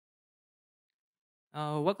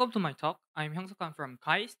Welcome to my talk. I'm HyungSeok from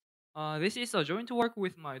KAIST. This is a joint work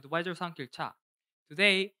with my advisor Sang-kil Cha.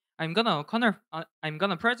 Today, I'm gonna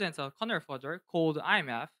present a corner fuzzer called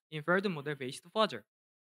IMF Inferred model-based fuzzer.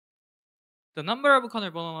 The number of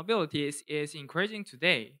corner vulnerabilities is increasing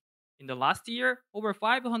today. In the last year, over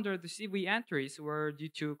 500 CV entries were due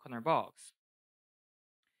to corner bugs.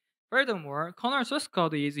 Furthermore, corner source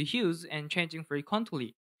code is huge and changing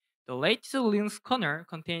frequently. The latest Linux kernel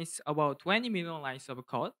contains about 20 million lines of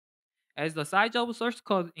code. As the size of source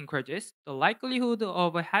code increases, the likelihood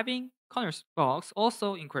of having corner bugs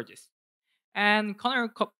also increases. And corner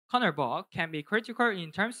bug can be critical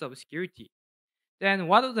in terms of security. Then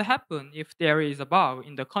what would happen if there is a bug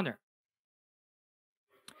in the kernel?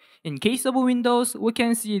 In case of Windows, we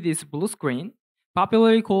can see this blue screen,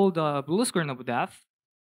 popularly called the blue screen of death.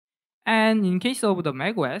 And in case of the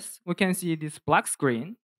macOS, we can see this black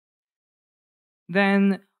screen.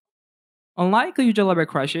 Then, unlike user level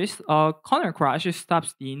crashes, a kernel crash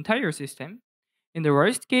stops the entire system. In the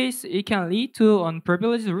worst case, it can lead to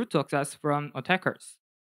unprivileged root access from attackers.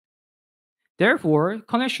 Therefore,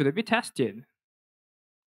 kernel should be tested.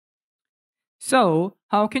 So,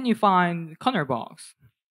 how can you find kernel bugs?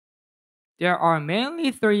 There are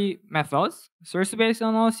mainly three methods: source-based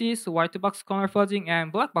analysis, white box kernel fuzzing,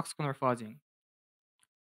 and black box kernel fuzzing.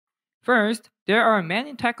 First, there are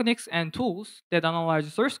many techniques and tools that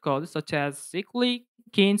analyze source code, such as Cyclic,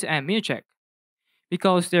 Kint, and Mucheck.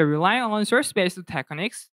 Because they rely on source-based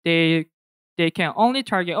techniques, they can only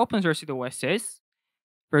target open source OSs.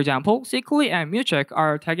 For example, Cyclic and Mucheck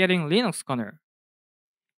are targeting Linux kernel.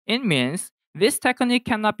 It means this technique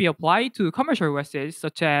cannot be applied to commercial OSs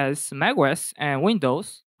such as macOS and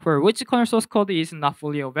Windows, for which kernel source code is not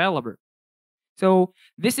fully available. So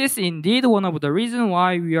this is indeed one of the reasons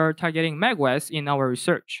why we are targeting macOS in our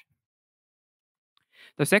research.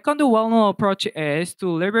 The second well-known approach is to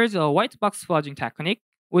leverage a white box fuzzing technique,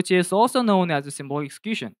 which is also known as symbolic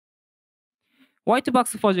execution. White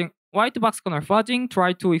box kernel fuzzing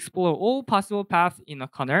tries to explore all possible paths in a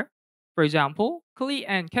kernel. For example, CLI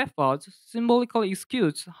and catfuzz symbolically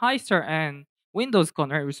executes high-star and Windows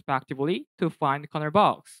kernel respectively to find kernel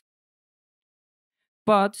bugs.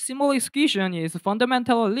 But symbolic execution is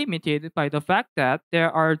fundamentally limited by the fact that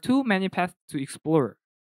there are too many paths to explore.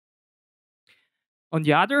 On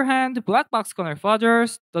the other hand, black box kernel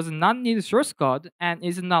fuzzers does not need source code and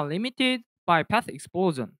is not limited by path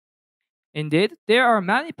explosion. Indeed, there are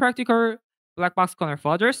many practical black box kernel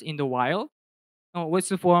fuzzers in the wild, which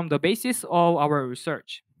form the basis of our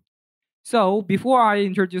research. So, before I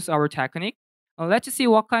introduce our technique, let's see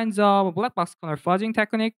what kinds of black box kernel fuzzing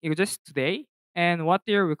technique exist today and what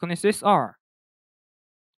their weaknesses are.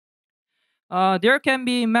 There can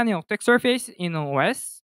be many attack surfaces in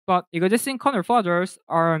OS, but existing kernel fuzzers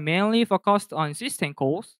are mainly focused on system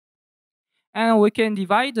calls. And we can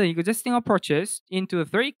divide the existing approaches into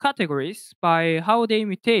three categories by how they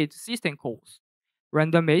mutate system calls: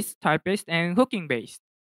 random-based, type-based, and hooking-based.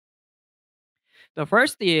 The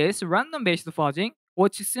first is random-based fuzzing,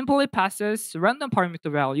 which simply passes random parameter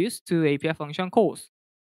values to API function calls.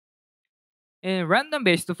 In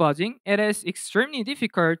random-based fuzzing, it is extremely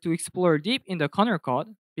difficult to explore deep in the kernel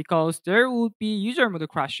code because there would be user mode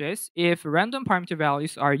crashes if random parameter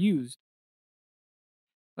values are used.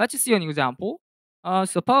 Let's see an example.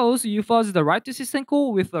 Suppose you fuzz the write to system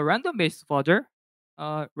call with a random-based fuzzer.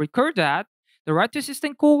 Recall that the write to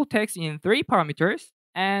system call takes in three parameters,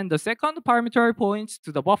 and the second parameter points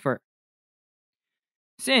to the buffer.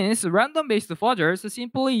 Since random-based fuzzers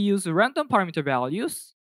simply use random parameter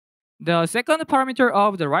values, the second parameter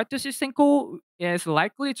of the write to system call is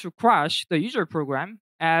likely to crash the user program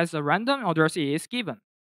as a random address is given,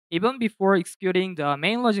 even before executing the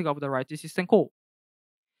main logic of the write to system call.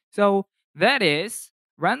 So that is,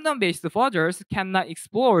 random-based fuzzers cannot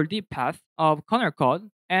explore the path of kernel code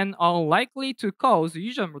and are likely to cause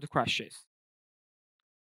user mode crashes.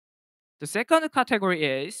 The second category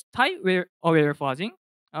is type-aware fuzzing.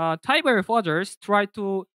 Type-aware fuzzers try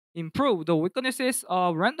to improve the weaknesses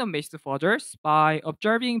of random-based fuzzers by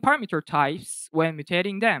observing parameter types when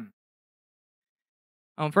mutating them.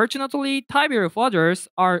 Unfortunately, type-aware fuzzers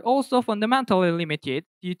are also fundamentally limited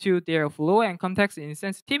due to their flow and context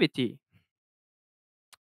insensitivity.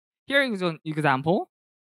 Here is an example.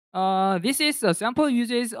 This is a sample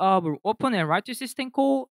usage of open and write to system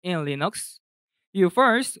call in Linux. You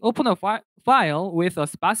first open a file with a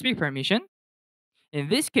specific permission. In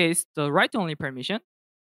this case, the write-only permission.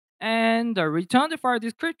 And the returned file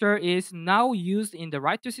descriptor is now used in the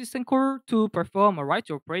write to system call to perform a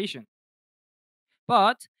write operation.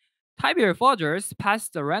 But type-aware fuzzers pass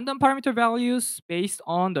the random parameter values based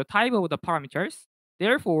on the type of the parameters,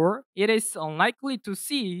 Therefore, it is unlikely to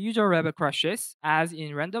see user-level crashes as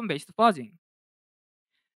in random-based fuzzing.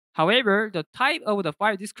 However, the type of the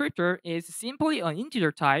file descriptor is simply an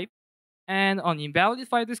integer type, and an invalid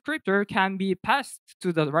file descriptor can be passed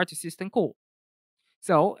to the write system call.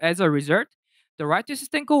 So, as a result, the write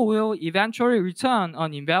system call will eventually return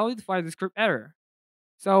an invalid file descript error.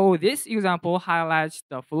 So, this example highlights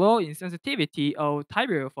the flow insensitivity of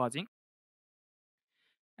type-aware fuzzing.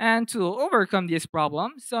 And to overcome this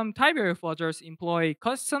problem, some type-aware fuzzers employ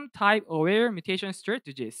custom type-aware mutation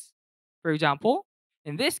strategies. For example,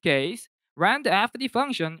 in this case, randFD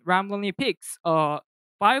function randomly picks a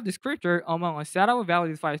file descriptor among a set of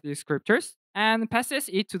valid file descriptors and passes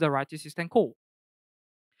it to the write system call.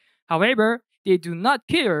 However, they do not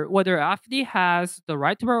care whether FD has the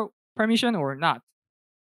write permission or not.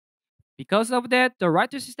 Because of that, the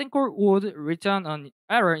write system call would return an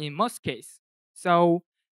error in most cases. So,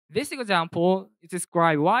 this example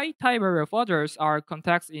describes why type-aware fuzzers are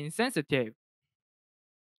context insensitive.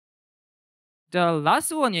 The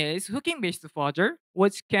last one is hooking-based fuzzer,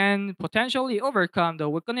 which can potentially overcome the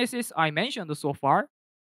weaknesses I mentioned so far.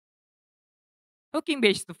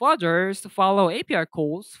 Hooking-based fuzzers follow API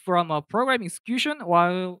calls from a program execution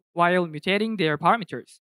while mutating their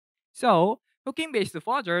parameters. So, hooking-based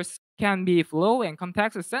fuzzers can be flow and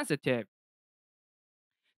context sensitive.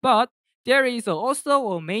 But there is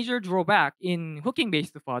also a major drawback in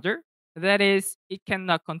hooking-based fuzzer. That is, it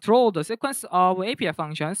cannot control the sequence of API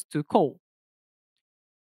functions to call.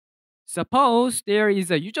 Suppose there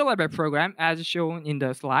is a user-level program as shown in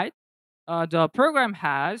the slide. The program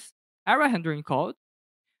has error handling code.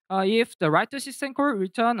 If the write system call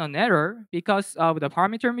return an error because of the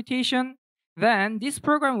parameter mutation, then this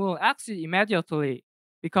program will exit immediately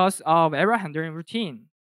because of error handling routine.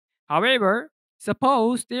 However,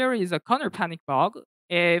 suppose there is a kernel panic bug.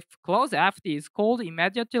 If close FD is called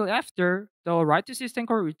immediately after the write system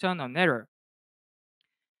call return an error,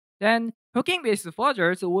 then hooking-based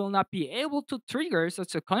fuzzers will not be able to trigger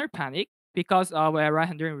such a kernel panic because of error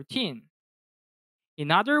handling routine. In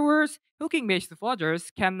other words, hooking-based fuzzers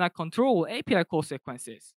cannot control API call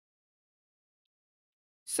sequences.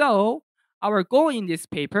 So, our goal in this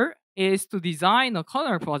paper is to design a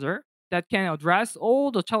kernel fuzzer that can address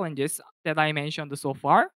all the challenges that I mentioned so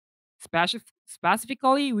far.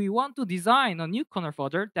 Specifically, we want to design a new kernel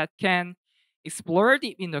fuzzer that can explore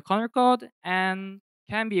deep in the kernel code and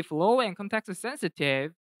can be flow and context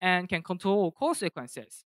sensitive and can control call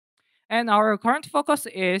sequences. And our current focus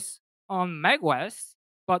is on macOS,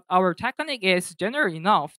 but our technique is general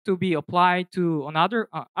enough to be applied to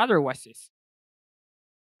other OSes.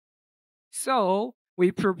 So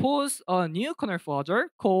we propose a new kernel fuzzer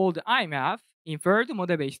called IMF, Inferred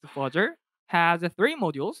model-based fuzzer, has three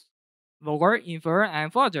modules: logger, infer,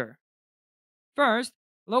 and fuzzer. First,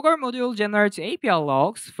 logger module generates API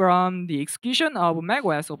logs from the execution of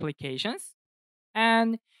macOS applications,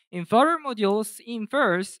 and infer modules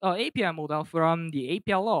infers an API model from the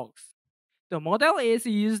API logs. The model is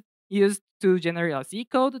used to generate a C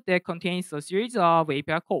code that contains a series of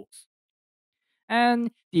API calls.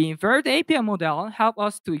 And the inferred API model helps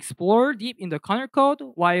us to explore deep in the kernel code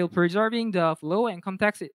while preserving the flow and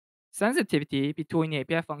context sensitivity between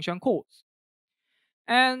API function calls.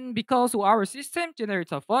 And because our system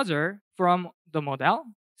generates a fuzzer from the model,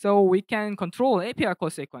 so we can control API call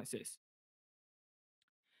sequences.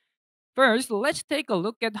 First, let's take a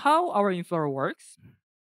look at how our infer works.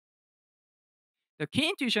 The key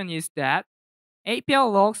intuition is that API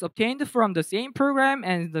logs obtained from the same program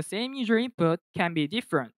and the same user input can be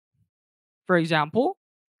different. For example,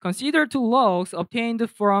 consider two logs obtained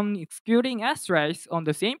from executing S-trace on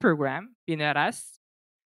the same program, binS.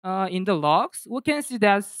 In the logs, we can see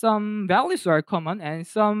that some values are common and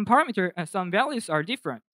some values are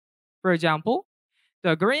different. For example,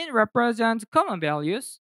 the green represents common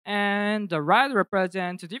values and the red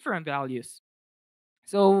represents different values.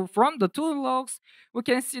 So from the two logs, we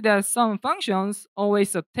can see that some functions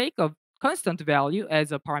always take a constant value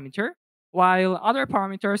as a parameter, while other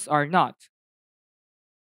parameters are not.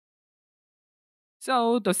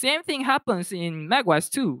 So the same thing happens in macOS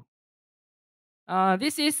too.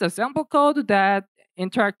 This is a sample code that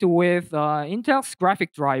interacts with Intel's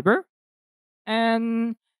graphic driver,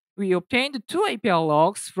 and we obtained two API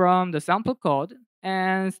logs from the sample code,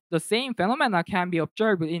 and the same phenomena can be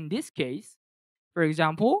observed in this case. For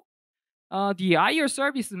example, the IO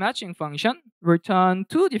service matching function returns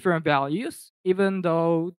two different values, even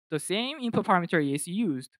though the same input parameter is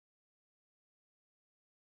used.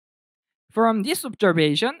 From this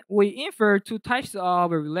observation, we infer two types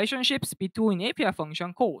of relationships between API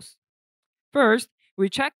function calls. First, we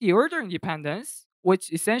check the ordering dependence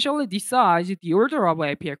which essentially decides the order of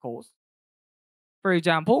API calls. For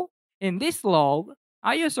example, in this log,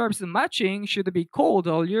 IO service matching should be called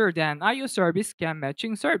earlier than IO service scan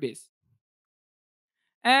matching service.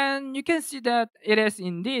 And you can see that it is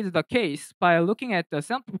indeed the case by looking at the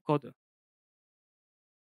sample code.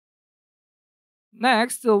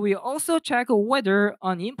 Next, we also check whether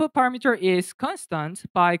an input parameter is constant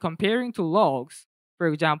by comparing to logs. For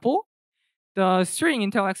example, the string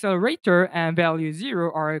Intel accelerator and value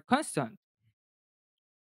 0 are constant.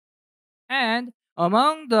 And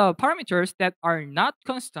among the parameters that are not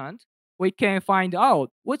constant, we can find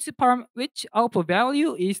out which output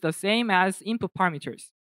value is the same as input parameters.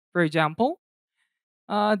 For example,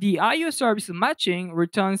 the IO service matching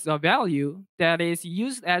returns a value that is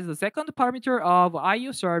used as the second parameter of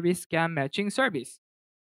IO service scan matching service.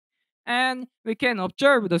 And we can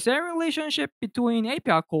observe the same relationship between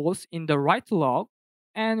API calls in the right log,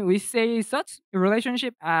 and we say such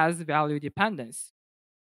relationship as value dependence.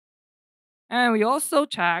 And we also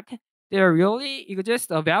check there really exists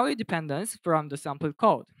a value dependence from the sample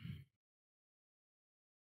code.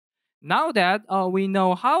 Now that we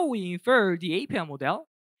know how we infer the API model,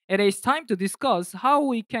 it is time to discuss how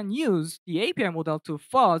we can use the API model to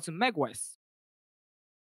fuzz MegWes.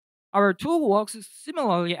 Our tool works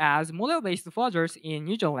similarly as model-based fuzzers in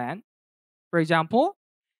userland. For example,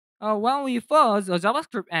 when we fuzz a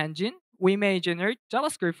JavaScript engine, we may generate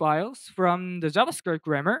JavaScript files from the JavaScript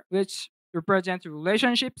grammar, which represent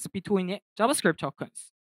relationships between JavaScript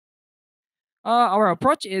tokens. Our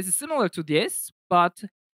approach is similar to this, but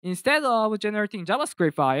instead of generating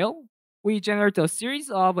JavaScript file, we generate a series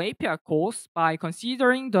of API calls by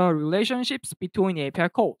considering the relationships between API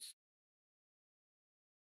calls.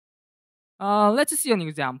 Let's see an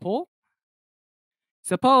example.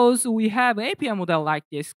 Suppose we have API model like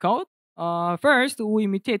this code. First, we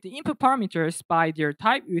mutate the input parameters by their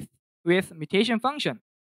type with mutation function.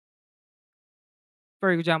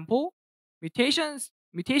 For example,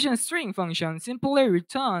 mutation string function simply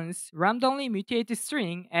returns randomly mutated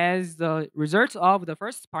string as the result of the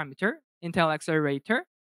first parameter, Intel accelerator.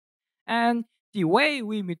 And the way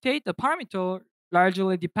we mutate the parameter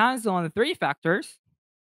largely depends on three factors: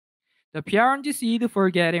 the PRNG seed for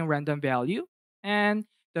getting random value, and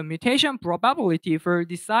the mutation probability for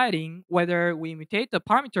deciding whether we mutate the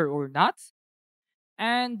parameter or not,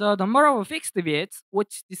 and the number of fixed bits,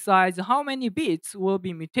 which decides how many bits will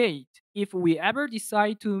be mutated if we ever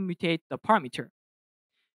decide to mutate the parameter.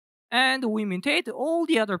 And we mutate all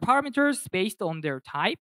the other parameters based on their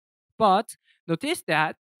type, but notice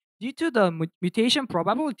that due to the mutation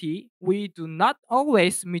probability, we do not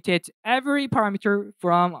always mutate every parameter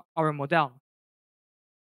from our model.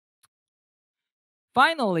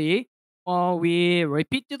 Finally, we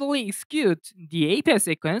repeatedly execute the API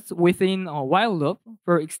sequence within a while loop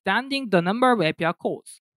for extending the number of API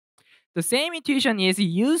calls. The same intuition is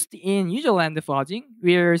used in userland fuzzing,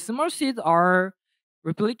 where small seeds are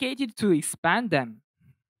replicated to expand them.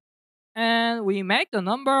 And we make the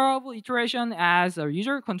number of iterations as a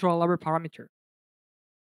user controllable parameter.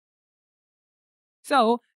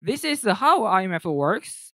 So this is how IMF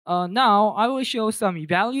works. Now I will show some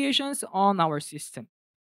evaluations on our system.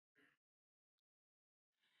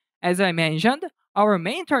 As I mentioned, our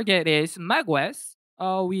main target is MegWes.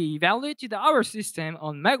 We evaluated our system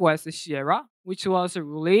on MegWes Sierra, which was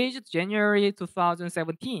released January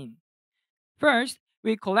 2017. First,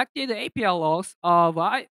 we collected API logs of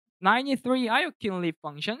 93 IOKinlib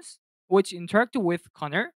functions, which interact with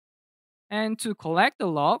Connor. And to collect the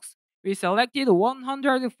logs, we selected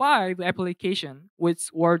 105 applications, which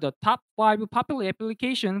were the top 5 popular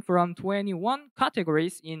applications from 21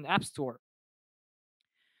 categories in App Store.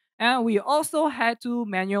 And we also had to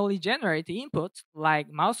manually generate inputs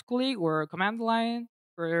like mouse click or command line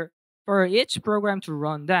for each program to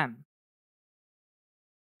run them.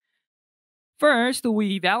 First,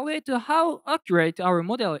 we evaluate how accurate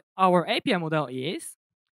our API model is.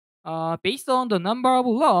 Based on the number of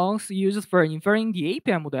logs used for inferring the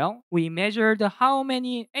API model, we measured how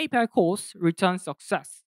many API calls return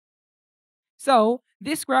success. So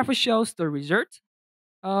this graph shows the result.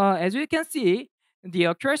 As you can see, the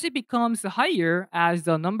accuracy becomes higher as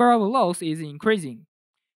the number of logs is increasing,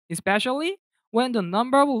 especially when the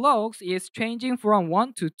number of logs is changing from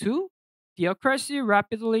 1 to 2. The accuracy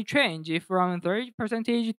rapidly changes from 30%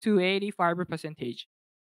 to 85%.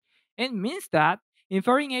 It means that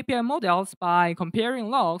inferring API models by comparing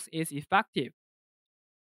logs is effective.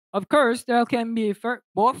 Of course, there can be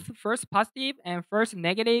both first positive and first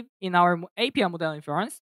negative in our API model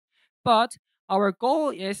inference, but our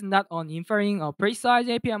goal is not on inferring a precise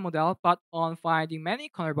API model, but on finding many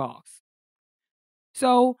corner bugs.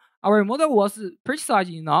 So our model was precise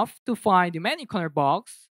enough to find many corner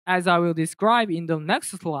bugs, as I will describe in the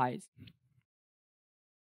next slide.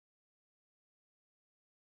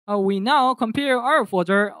 We now compare our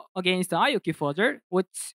fuzzer against the IoT fuzzer,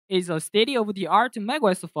 which is a state-of-the-art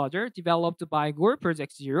macOS fuzzer developed by Gore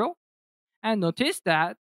Project Zero. And notice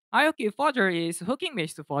that IoT fuzzer is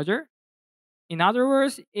hooking-based fuzzer. In other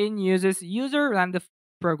words, it uses user-random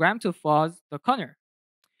program to fuzz the corner.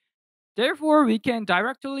 Therefore, we can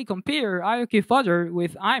directly compare IoT fuzzer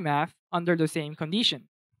with IMF under the same condition.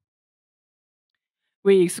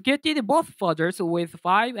 We executed both fuzzers with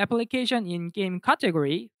 5 applications in game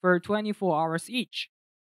category for 24 hours each.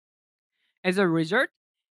 As a result,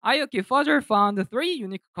 IoT fuzzer found 3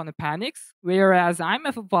 unique corner panics, whereas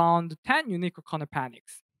IMF found 10 unique corner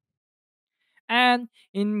panics. And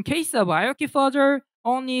in case of IoT fuzzer,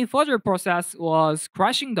 only fuzzer process was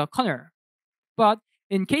crashing the corner. But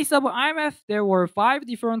in case of IMF, there were 5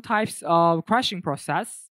 different types of crashing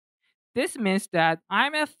process. This means that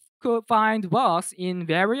IMF could find bugs in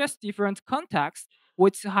various different contexts,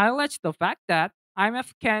 which highlights the fact that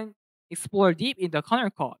IMF can explore deep in the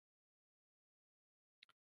corner code.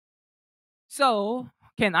 So,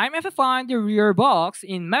 can IMF find the real bugs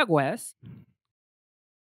in macOS?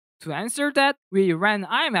 To answer that, we ran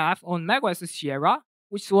IMF on macOS Sierra,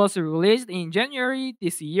 which was released in January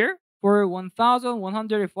this year for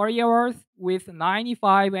 1,140 hours with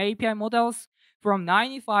 95 API models from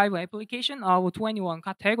 95 applications of 21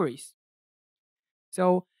 categories.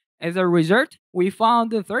 So, as a result, we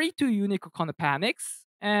found 32 unique corner panics,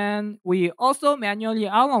 and we also manually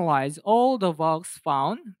analyzed all the bugs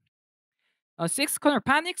found. 6 corner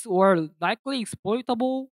panics were likely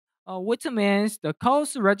exploitable, which means the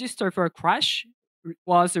cause register for crash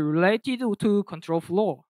was related to control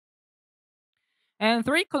flow. And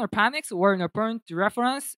 3 corner panics were an apparent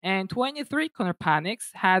reference, and 23 corner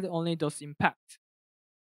panics had only those impact.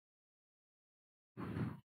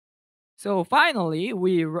 So finally,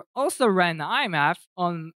 we also ran IMF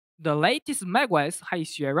on the latest macOS High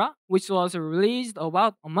Sierra, which was released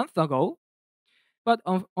about a month ago. But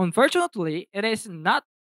unfortunately, it is not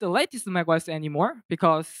the latest macOS anymore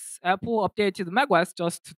because Apple updated macOS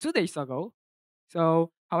just 2 days ago.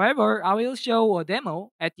 So, however, I will show a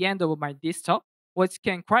demo at the end of this talk, which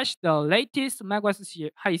can crash the latest macOS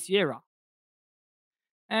High Sierra.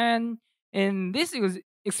 And in this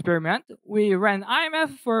experiment, we ran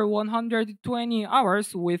IMF for 120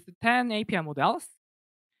 hours with 10 API models.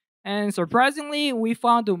 And surprisingly, we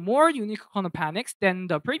found more unique corner panics than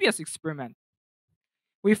the previous experiment.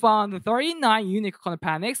 We found 39 unique corner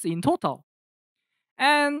panics in total.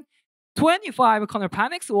 And 25 corner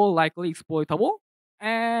panics were likely exploitable,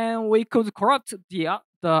 and we could corrupt the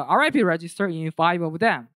RIP register in 5 of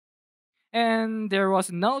them. And there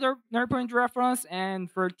was no null point reference, and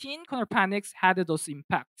 13 corner panics had those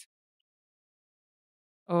impact.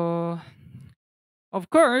 Uh, of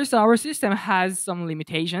course, our system has some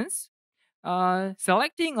limitations.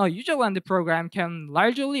 Selecting a user-landed program can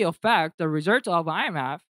largely affect the result of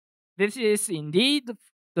IMF. This is indeed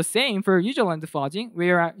the same for user-landed fuzzing,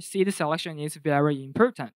 where seed selection is very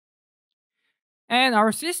important. And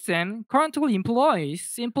our system currently employs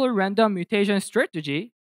simple random mutation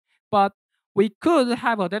strategy, but we could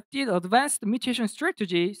have adapted advanced mutation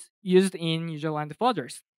strategies used in user-landed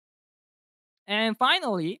fuzzers. And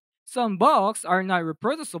finally, some bugs are not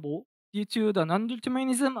reproducible due to the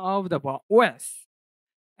non-determinism of the OS.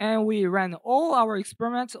 And we ran all our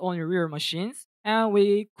experiments on real machines, and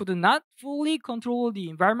we could not fully control the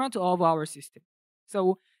environment of our system.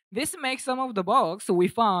 So this makes some of the bugs we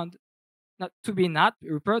found to be not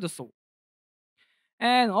reproducible.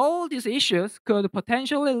 And all these issues could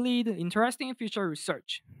potentially lead interesting future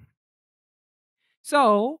research.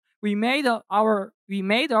 So we made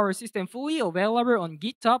our system fully available on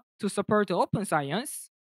GitHub to support open science,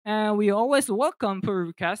 and we always welcome pull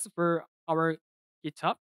requests for our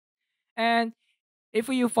GitHub. And if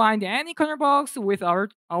you find any corner bugs with our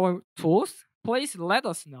tools, please let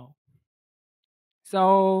us know.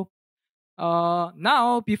 So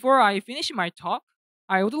now, before I finish my talk,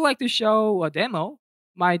 I would like to show a demo.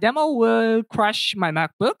 My demo will crash my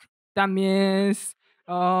MacBook. That means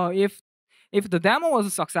if the demo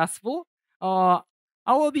was successful, I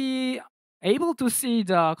will be able to see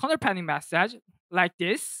the corner panning message like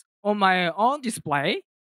this on my own display.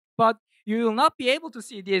 But you will not be able to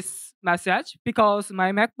see this message because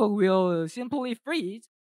my MacBook will simply freeze.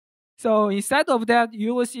 So instead of that,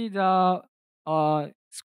 you will see the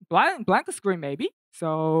blank screen maybe.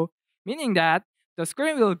 So meaning that the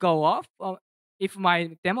screen will go off if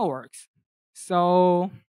my demo works.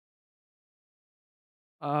 So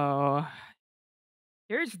uh,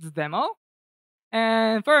 here's the demo.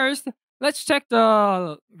 And first, let's check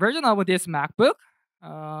the version of this MacBook.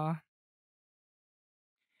 Uh,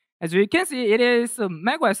 as you can see, it is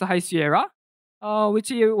macOS High Sierra,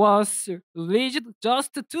 which was released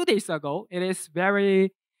just 2 days ago. It is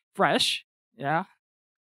very fresh, yeah.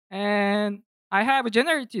 And I have a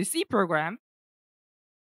generated C program,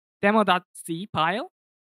 demo.c file,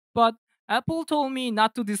 but Apple told me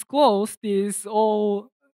not to disclose this all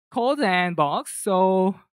code and bugs,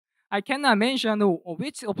 so I cannot mention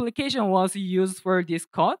which application was used for this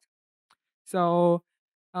code. So,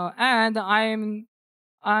 and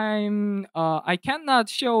I cannot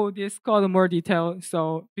show this code more detail,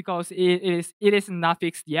 so because it is not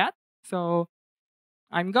fixed yet. So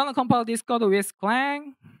I'm gonna compile this code with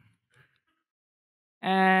Clang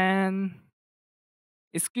and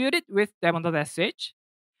execute it with demo.sh.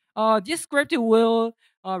 This script will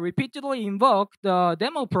repeatedly invoke the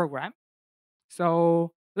demo program.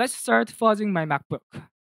 So let's start fuzzing my MacBook.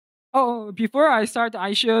 Oh, before I start,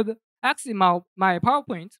 I should exit my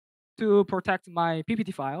PowerPoint to protect my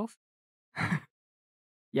PPT files.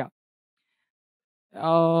 Yeah.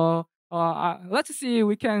 Let's see.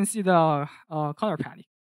 We can see the color panic.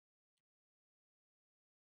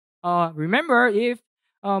 Remember, if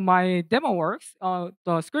my demo works,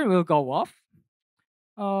 the screen will go off.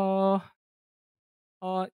 Uh,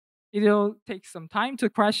 uh, it'll take some time to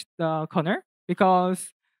crash the corner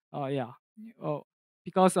because, yeah, uh,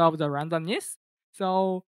 because of the randomness.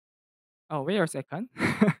 So, wait a second.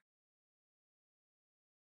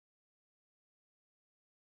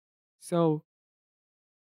 So,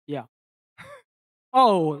 yeah.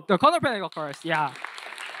 Oh, the corner panic occurs. Yeah.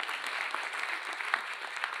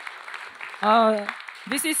 Uh,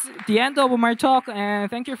 this is the end of my talk, and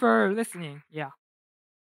thank you for listening. Yeah.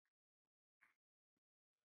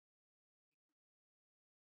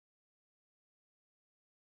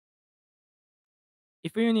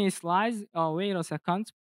 If you need slides, wait a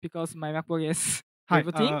second because my MacBook is Hi.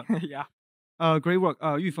 rebooting. Yeah. Great work,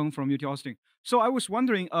 Yufeng from UT Austin. So I was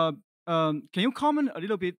wondering, can you comment a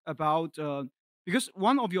little bit about because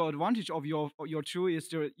one of your advantage of your tool is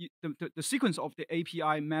the sequence of the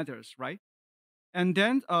API matters, right? And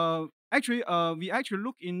then actually, we actually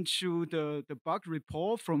look into the bug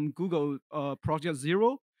report from Google Project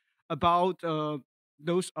Zero about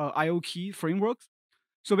those IO key frameworks.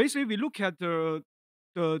 So basically, we look at the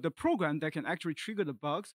program that can actually trigger the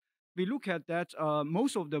bugs. We look at that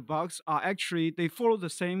most of the bugs are actually they follow the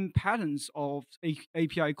same patterns of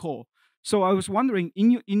API call. So I was wondering,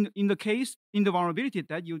 in the case in the vulnerability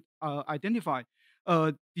that you identified,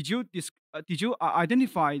 did you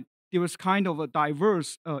identify there was kind of a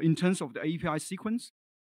diverse in terms of the API sequence?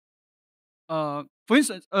 For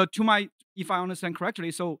instance, to my if I understand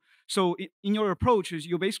correctly, so in your approach is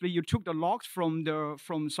you basically you took the logs from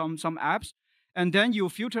some apps, and then you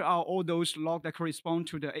filter out all those logs that correspond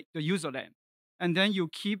to the user name, and then you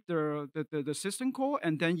keep the system call,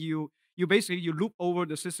 and then you basically you loop over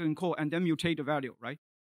the system call, and then mutate the value, right?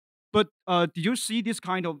 But did you see this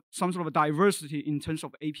kind of some sort of diversity in terms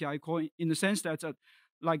of API call in the sense that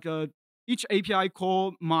like each API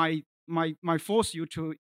call might force you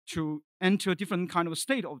to enter a different kind of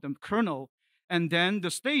state of the kernel, and then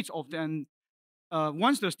the states of them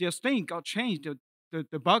once their state got changed,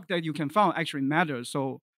 the bug that you can find actually matters.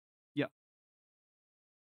 So yeah.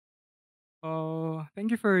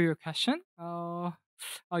 Thank you for your question.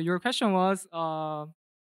 Your question was the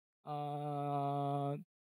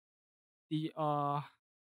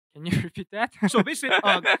can you repeat that? So basically,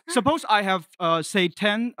 suppose I have say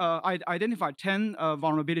 10, I identified 10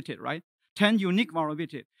 vulnerability, right? 10 unique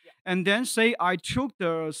vulnerability, and then say I took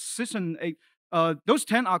the system. Those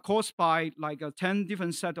 10 are caused by like a 10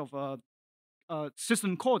 different set of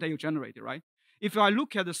system call that you generated, right? If I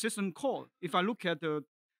look at the system call, if I look at the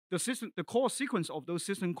system, the call sequence of those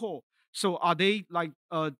system call, so are they like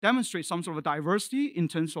demonstrate some sort of diversity in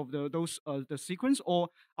terms of the sequence, or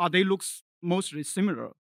are they looks mostly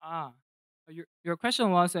similar? Ah, your question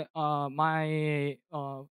was my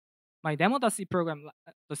demo.c program,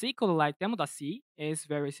 the C code like demo.c is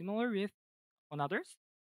very similar with on others.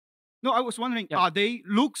 No, I was wondering, Yeah. are they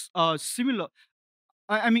looks similar?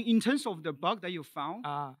 I mean, in terms of the bug that you found,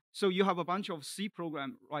 so you have a bunch of C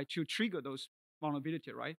program, right, to trigger those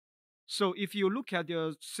vulnerability, right? So if you look at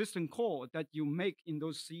the system call that you make in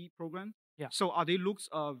those C program, Yeah. so are they looks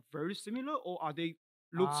very similar, or are they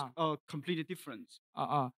looks completely different?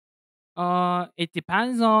 It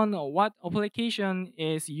depends on what application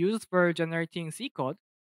is used for generating C code.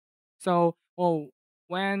 So, well,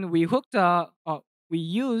 when we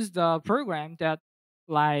use the program that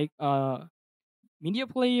like media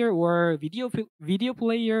player or video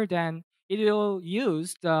player, then it will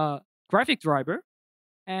use the graphic driver.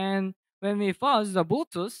 And when we fuzz the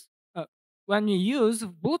Bluetooth, when we use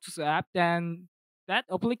Bluetooth app, then that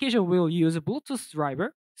application will use a Bluetooth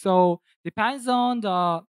driver. So depends on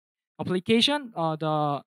the application,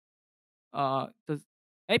 the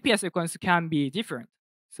API sequence can be different.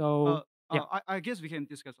 So yeah, I guess we can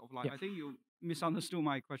discuss offline. yeah. I think you misunderstood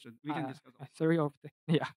my question. We can discuss offline. Sorry of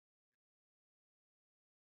yeah.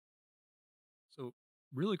 So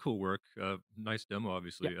really cool work. Nice demo,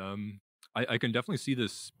 obviously. I can definitely see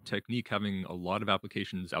this technique having a lot of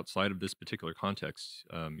applications outside of this particular context,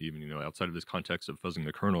 even outside of this context of fuzzing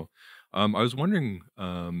the kernel. I was wondering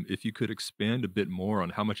if you could expand a bit more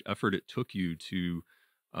on how much effort it took you to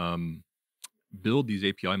build these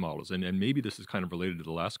API models, and maybe this is kind of related to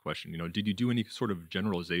the last question. Did you do any sort of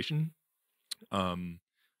generalization on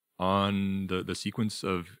the sequence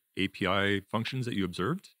of API functions that you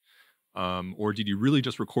observed? Or did you really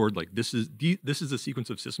just record like this is a sequence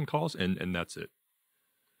of system calls and that's it?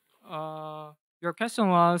 Your question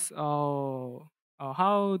was,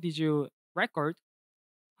 how did you record?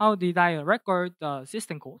 How did I record the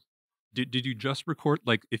system calls? Did you just record,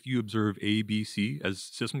 like, if you observe A, B, C as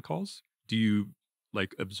system calls? Do you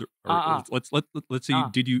like observe? Or let's say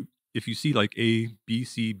if you see like A, B,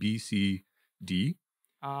 C, B, C, D,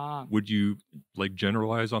 would you like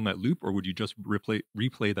generalize on that loop, or would you just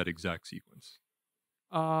replay that exact sequence?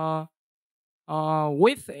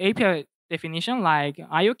 With API definition like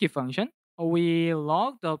IOKey function, we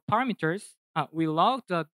log the parameters. We log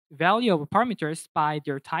the value of parameters by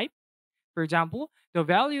their type. For example, the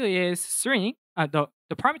value is string. The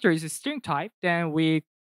parameter is a string type. Then we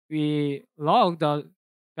log the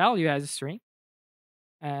value as a string,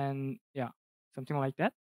 and yeah, something like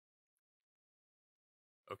that.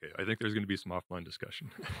 Okay, I think there's going to be some offline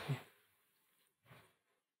discussion.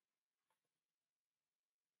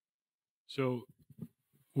 So,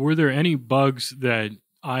 were there any bugs that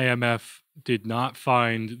IMF did not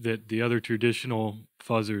find that the other traditional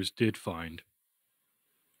fuzzers did find?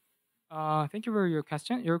 Thank you for your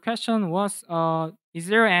question. Your question was, is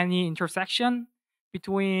there any intersection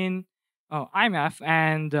between IMF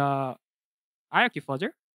and IRQ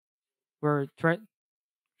fuzzer?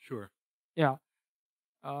 Sure. Yeah.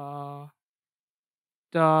 The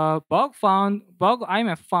bug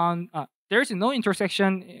IMF found, there is no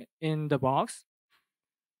intersection in the box.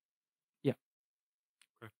 Yeah.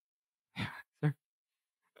 Okay.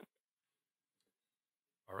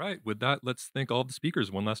 All right. With that, let's thank all of the speakers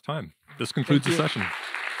one last time. This concludes the session.